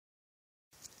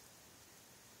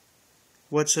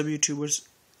What's up YouTubers,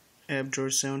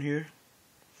 Abdor7 here.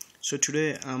 So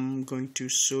today I'm going to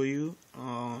show you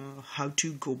how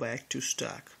to go back to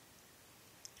stock,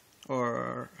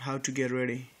 or how to get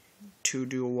ready to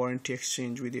do a warranty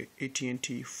exchange with your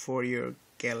AT&T for your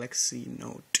Galaxy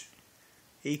Note,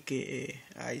 aka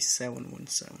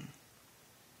i717.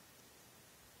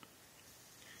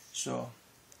 So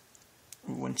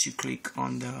once you click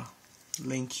on the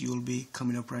link, you'll be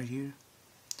coming up right here.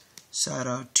 Shout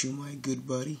out to my good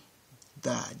buddy,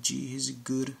 he's a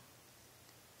good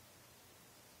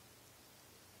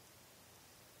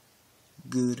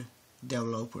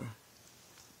developer.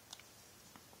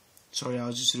 Sorry, I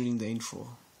was just reading the info.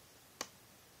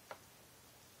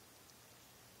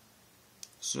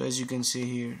 So as you can see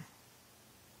here,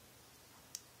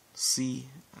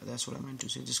 that's what I meant to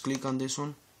say. Just click on this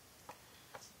one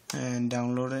and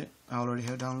download it. I already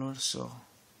have downloaded. So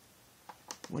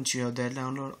once you have that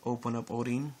download, open up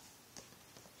Odin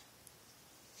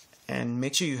and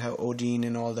make sure you have Odin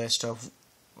and all that stuff.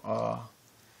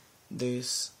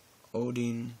 This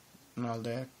Odin and all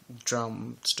that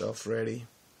drum stuff ready.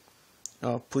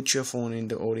 Put your phone in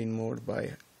the Odin mode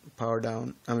by power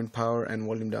and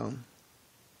volume down.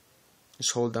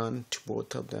 Just hold on to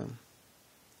both of them.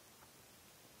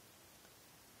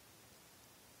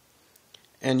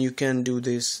 And you can do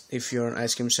this if you're an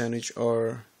ice cream sandwich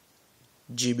or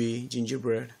GB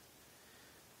gingerbread.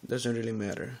 Doesn't really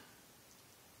matter.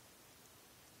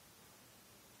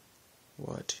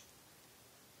 What?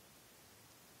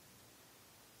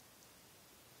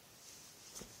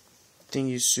 I think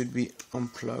you should be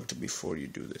unplugged before you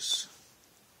do this.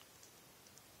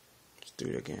 Let's do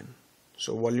it again.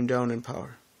 So volume down and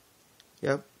power.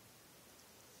 Yep.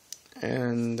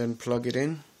 And then plug it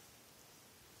in.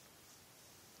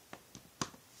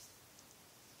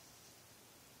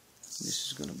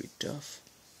 This is gonna be tough.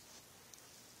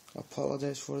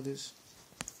 Apologize for this.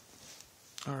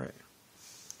 Alright.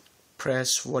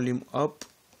 Press volume up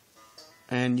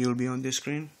and you'll be on the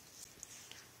screen.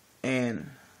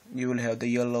 And you will have the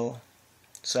yellow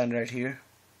sign right here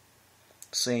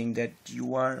saying that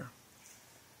you are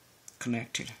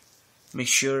connected. Make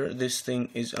sure this thing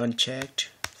is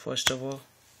unchecked first of all.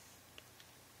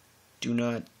 Do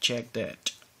not check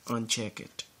that. Uncheck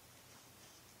it.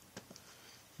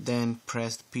 Then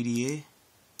press the PDA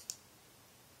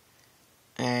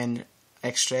and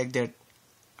extract that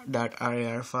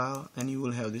 .rar file and you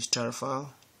will have this tar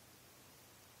file.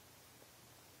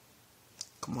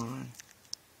 Come on.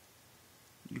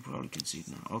 You probably can see it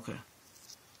now. Okay.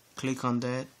 Click on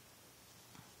that.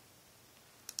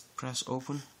 Press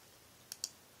open.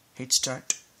 Hit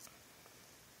start.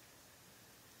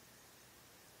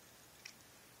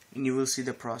 And you will see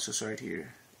the process right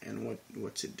here and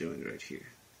what's it doing right here.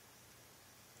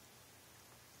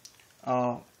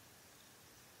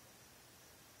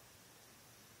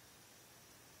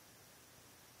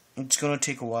 It's gonna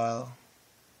take a while.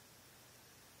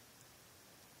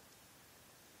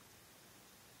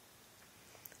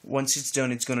 Once it's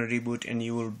done, it's gonna reboot and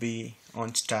you will be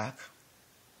on stock.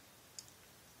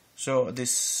 So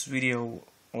this video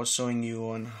was showing you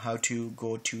on how to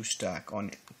go to stock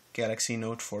on Galaxy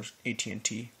Note for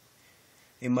AT&T.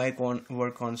 It might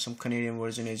work on some Canadian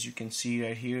version. As you can see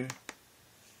right here,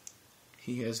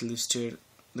 he has listed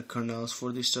the kernels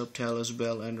for this stuff: Talos,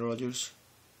 Bell, and Rogers.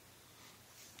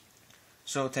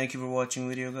 So thank you for watching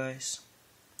video, guys.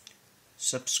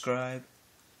 Subscribe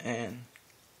and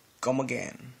come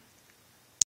again.